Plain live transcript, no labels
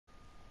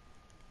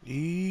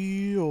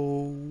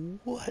Yo,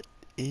 what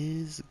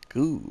is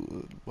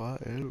good, my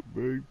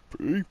anime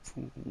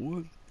people?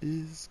 What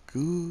is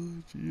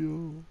good,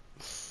 yo?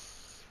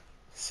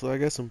 So I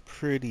got some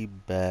pretty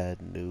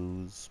bad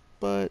news,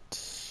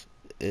 but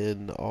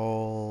in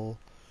all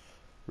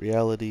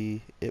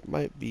reality, it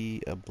might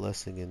be a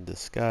blessing in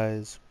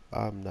disguise.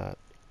 I'm not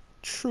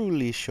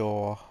truly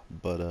sure,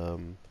 but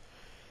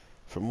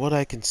from what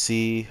I can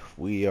see,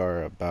 we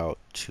are about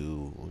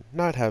to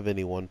not have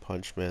any One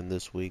Punch Man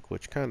this week,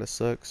 which kind of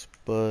sucks,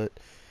 but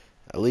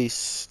at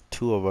least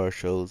two of our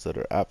shows that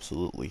are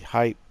absolutely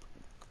hype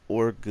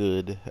or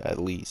good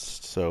at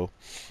least. So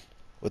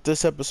with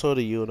this episode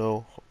of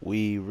YUNO,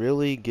 we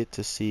really get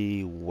to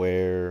see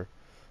where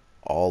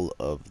all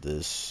of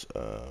this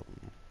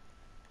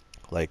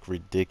like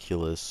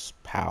ridiculous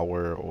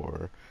power,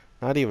 or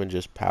not even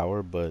just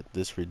power, but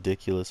this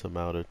ridiculous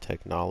amount of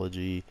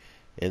technology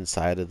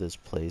inside of this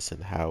place,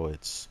 and how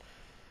it's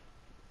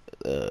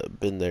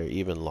been there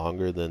even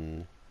longer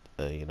than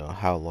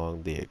how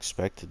long they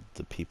expected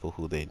the people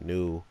who they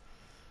knew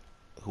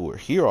who were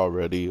here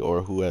already,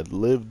 or who had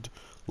lived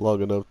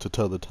long enough to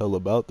tell the tale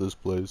about this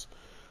place.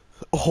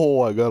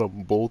 Oh, I got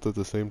them both at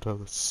the same time.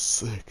 That's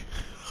sick.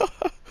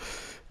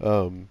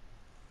 um,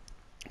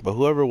 but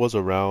whoever was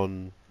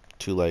around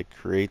to like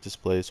create this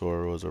place,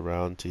 or was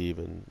around to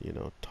even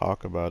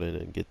talk about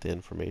it and get the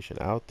information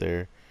out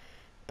there,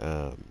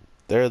 um,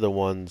 they're the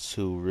ones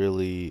who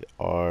really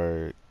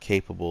are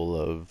capable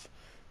of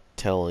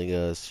telling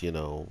us,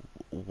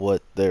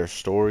 what their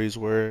stories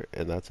were,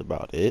 and that's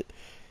about it.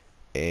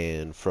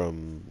 And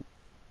from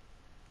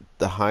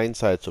the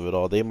hindsights of it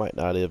all, they might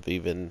not have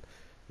even,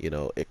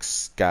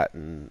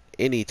 gotten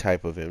any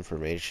type of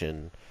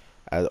information,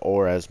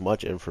 or as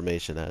much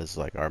information as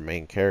like our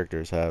main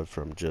characters have,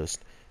 from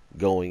just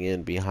going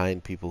in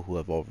behind people who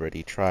have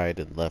already tried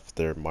and left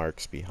their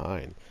marks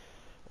behind.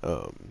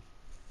 Um,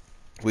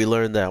 we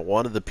learned that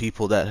one of the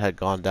people that had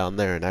gone down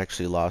there and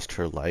actually lost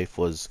her life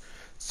was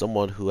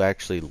someone who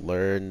actually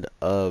learned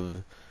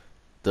of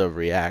the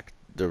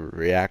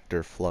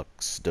reactor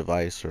flux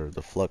device, or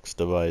the flux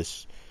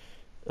device,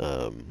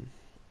 um,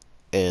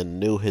 and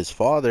knew his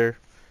father.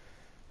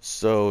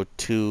 So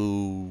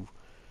to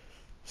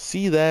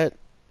see that,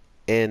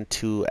 and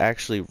to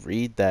actually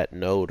read that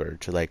note, or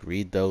to like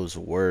read those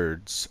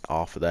words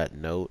off of that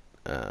note,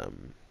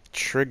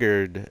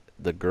 triggered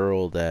the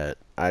girl that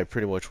I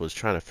pretty much was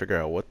trying to figure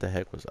out what the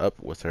heck was up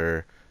with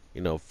her,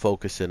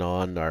 focusing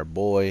on our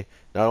boy.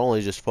 Not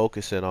only just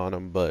focusing on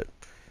him, but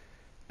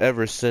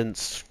ever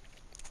since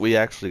we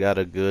actually got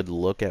a good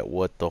look at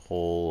what the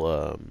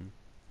whole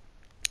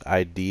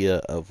idea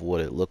of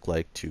what it looked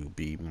like to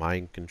be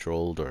mind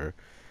controlled, or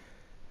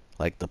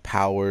like the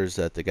powers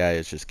that the guy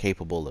is just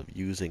capable of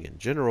using in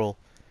general.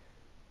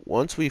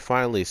 Once we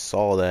finally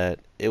saw that,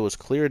 it was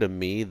clear to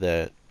me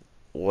that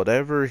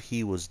whatever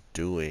he was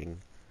doing,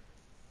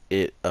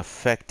 it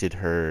affected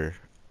her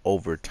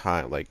over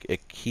time. Like,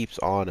 it keeps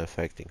on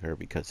affecting her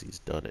because he's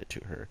done it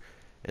to her.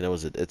 And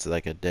it's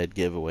like a dead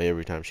giveaway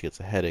every time she gets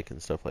a headache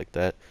and stuff like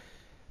that.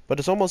 But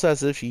it's almost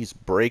as if he's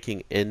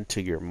breaking into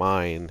your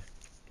mind,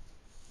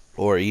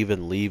 or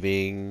even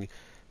leaving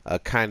a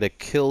kind of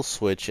kill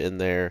switch in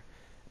there.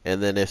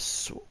 And then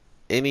if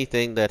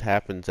anything that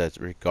happens as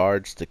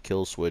regards to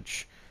kill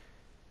switch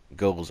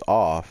goes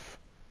off,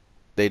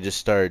 they just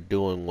start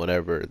doing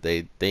whatever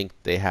they think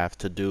they have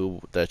to do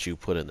that you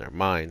put in their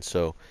mind.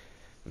 So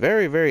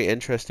very, very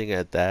interesting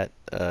at that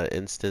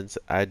instance.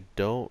 I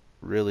don't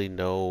really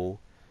know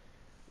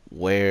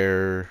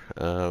where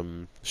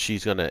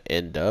she's gonna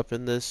end up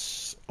in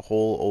this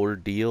whole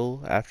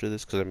ordeal after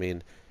this, because I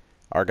mean,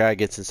 our guy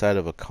gets inside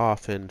of a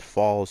coffin,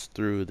 falls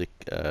through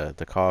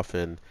the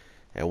coffin,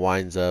 and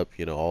winds up,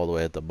 all the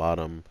way at the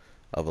bottom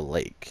of a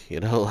lake.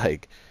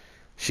 Like,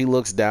 she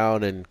looks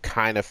down and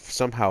kind of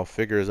somehow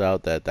figures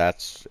out that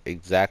that's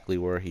exactly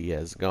where he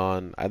has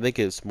gone. I think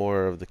it's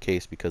more of the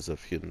case because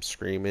of him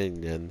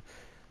screaming and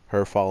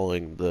her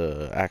following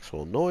the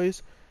actual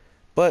noise,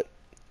 but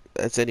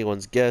that's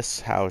anyone's guess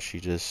how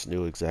she just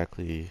knew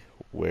exactly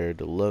where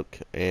to look.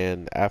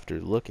 And after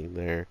looking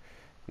there,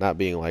 not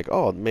being like,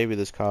 oh, maybe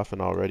this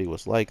coffin already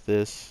was like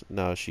this.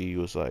 No, she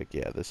was like,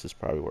 yeah, this is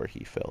probably where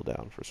he fell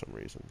down for some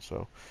reason.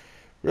 So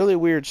really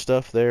weird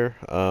stuff there.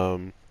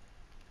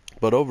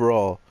 But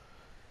overall,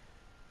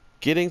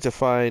 getting to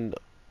find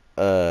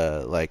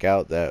like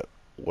out that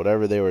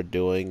whatever they were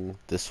doing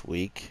this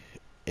week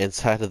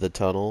inside of the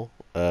tunnel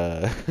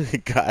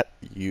got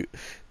you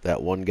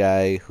that one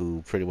guy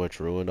who pretty much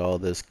ruined all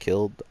this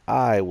killed.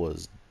 I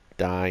was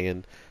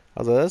dying.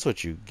 I was like, that's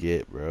what you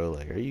get, bro.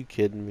 Like, are you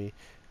kidding me?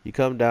 You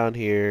come down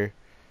here,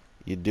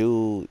 you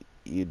do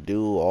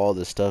all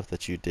the stuff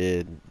that you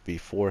did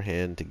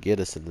beforehand to get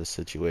us in this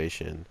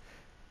situation,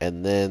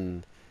 and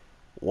then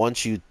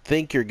once you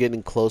think you're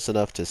getting close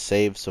enough to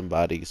save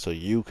somebody so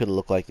you can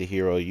look like the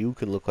hero, you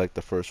can look like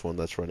the first one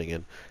that's running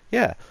in.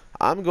 Yeah,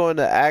 I'm going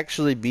to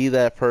actually be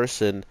that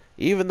person.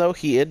 Even though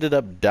he ended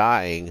up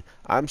dying,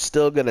 I'm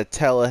still going to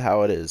tell it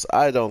how it is.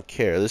 I don't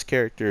care. This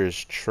character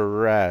is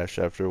trash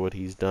after what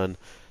he's done.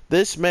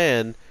 This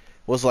man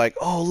was like,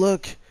 "Oh,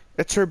 look,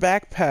 it's her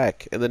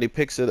backpack." And then he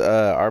picks it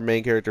our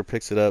main character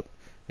picks it up,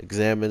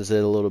 examines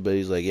it a little bit.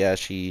 He's like, "Yeah,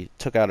 she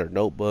took out her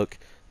notebook,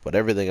 but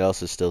everything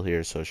else is still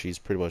here, so she's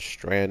pretty much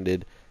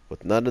stranded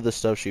with none of the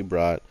stuff she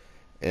brought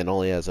and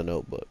only has a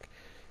notebook."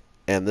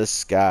 And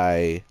this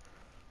guy,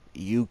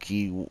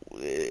 Yuki,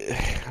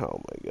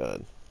 oh my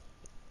god.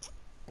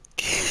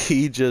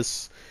 He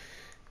just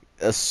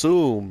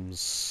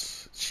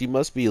assumes she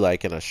must be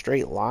like in a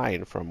straight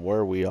line from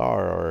where we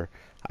are, or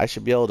I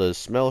should be able to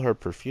smell her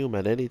perfume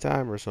at any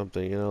time or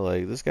something.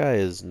 Like this guy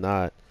is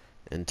not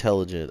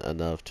intelligent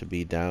enough to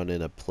be down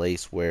in a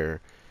place where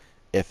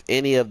if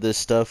any of this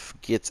stuff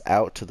gets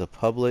out to the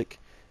public,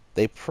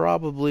 they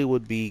probably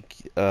would be,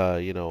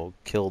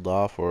 killed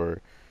off,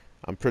 or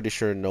I'm pretty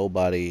sure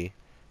nobody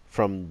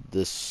from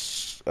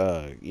this,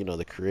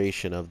 the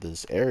creation of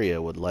this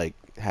area would like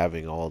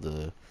having all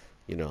the,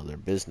 their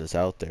business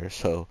out there.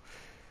 So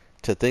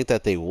to think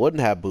that they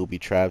wouldn't have booby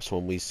traps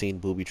when we've seen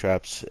booby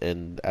traps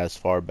in as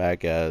far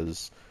back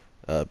as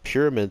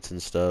pyramids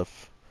and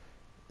stuff,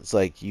 it's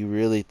like you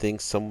really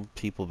think some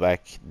people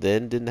back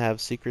then didn't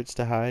have secrets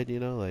to hide,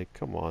 Like,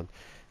 come on.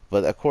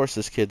 But of course,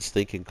 this kid's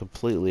thinking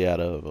completely out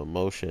of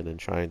emotion and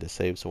trying to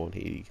save someone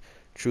he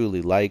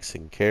truly likes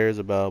and cares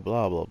about,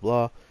 blah, blah,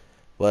 blah.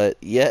 But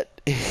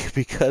yet,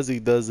 because he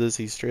does this,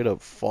 he straight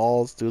up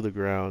falls through the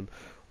ground,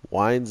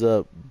 winds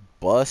up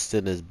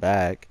busting his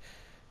back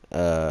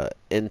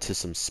into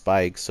some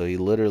spikes. So he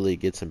literally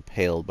gets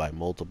impaled by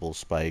multiple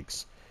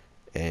spikes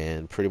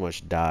and pretty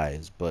much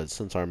dies. But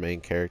since our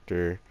main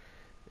character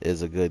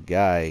is a good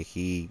guy,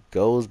 he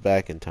goes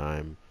back in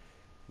time,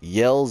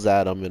 yells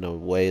at him in a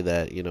way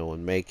that, would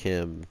make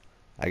him,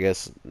 I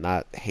guess,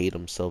 not hate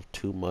himself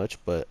too much,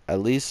 but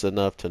at least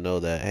enough to know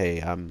that,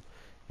 hey,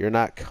 you're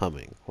not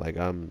coming. Like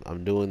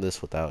I'm doing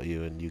this without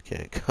you and you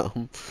can't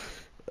come.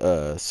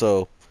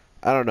 So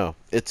I don't know.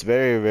 It's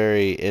very,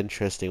 very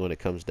interesting when it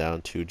comes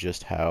down to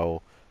just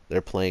how they're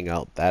playing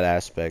out that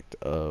aspect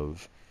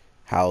of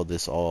how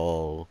this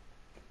all,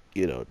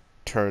 you know,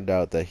 turned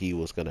out that he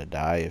was gonna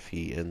die if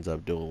he ends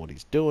up doing what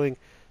he's doing.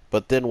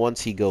 But then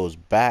once he goes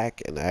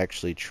back and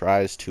actually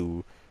tries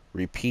to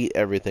repeat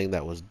everything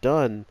that was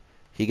done,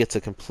 he gets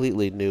a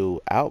completely new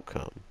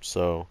outcome.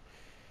 So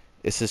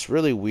it's this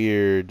really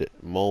weird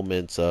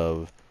moments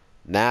of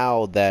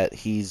now that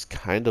he's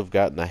kind of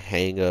gotten a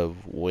hang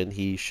of when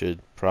he should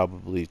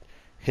probably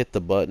hit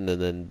the button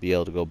and then be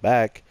able to go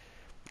back.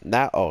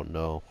 Now, oh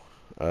no.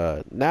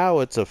 Now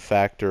it's a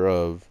factor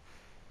of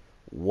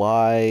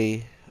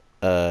why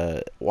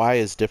why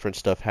is different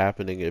stuff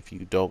happening if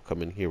you don't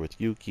come in here with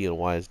Yuki, and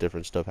why is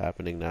different stuff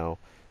happening now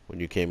when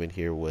you came in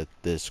here with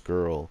this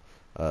girl,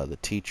 the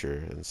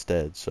teacher,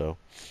 instead. So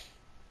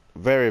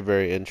very,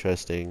 very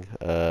interesting.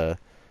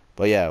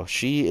 But yeah,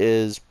 she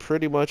is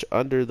pretty much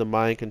under the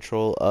mind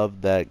control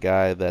of that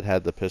guy that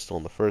had the pistol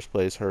in the first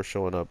place. Her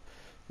showing up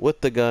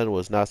with the gun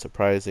was not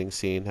surprising,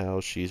 seeing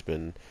how she's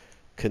been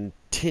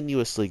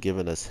continuously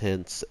giving us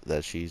hints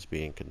that she's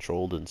being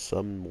controlled in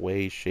some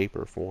way, shape,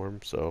 or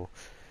form. So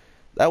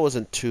that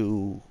wasn't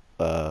too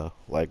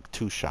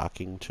too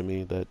shocking to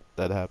me that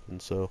that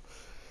happened. So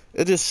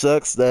it just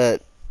sucks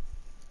that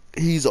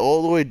he's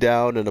all the way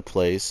down in a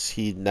place.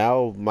 He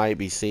now might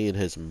be seeing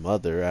his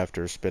mother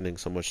after spending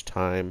so much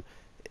time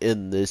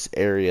in this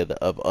area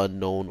of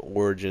unknown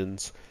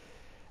origins.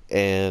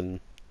 And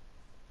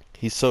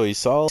he saw,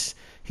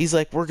 he's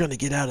like, we're gonna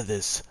get out of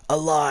this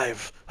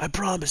alive. I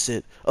promise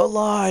it.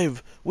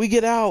 Alive. We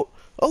get out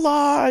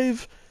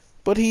alive.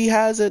 But he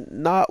hasn't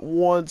not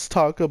once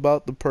talked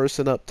about the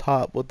person up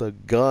top with a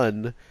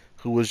gun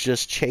who was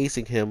just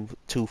chasing him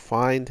to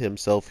find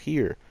himself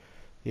here.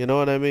 You know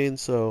what I mean?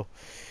 So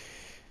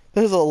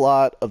there's a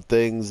lot of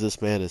things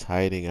this man is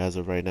hiding as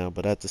of right now,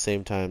 but at the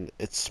same time,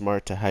 it's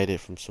smart to hide it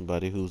from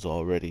somebody who's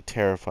already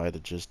terrified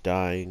of just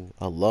dying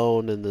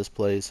alone in this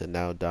place and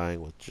now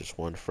dying with just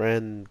one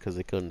friend because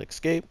they couldn't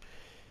escape.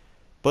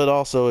 But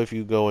also, if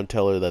you go and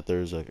tell her that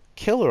there's a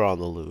killer on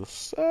the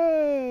loose, I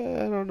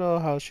don't know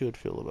how she would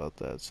feel about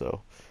that.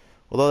 So,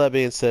 with all that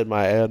being said,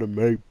 my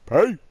anime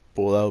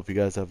people, I hope you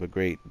guys have a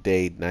great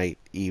day, night,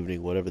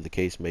 evening, whatever the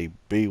case may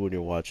be when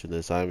you're watching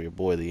this. I'm your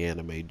boy, the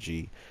Anime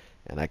G,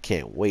 and I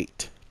can't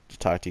wait to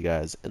talk to you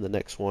guys in the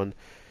next one.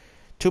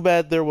 Too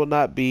bad there will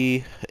not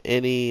be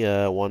any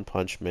One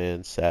Punch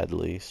Man,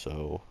 sadly,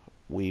 so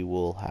we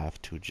will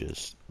have to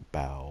just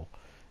bow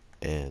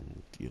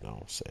and,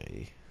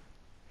 say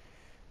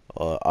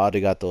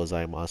arigato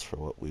gozaimasu for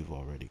what we've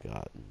already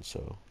gotten.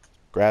 So,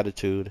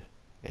 gratitude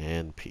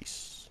and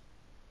peace.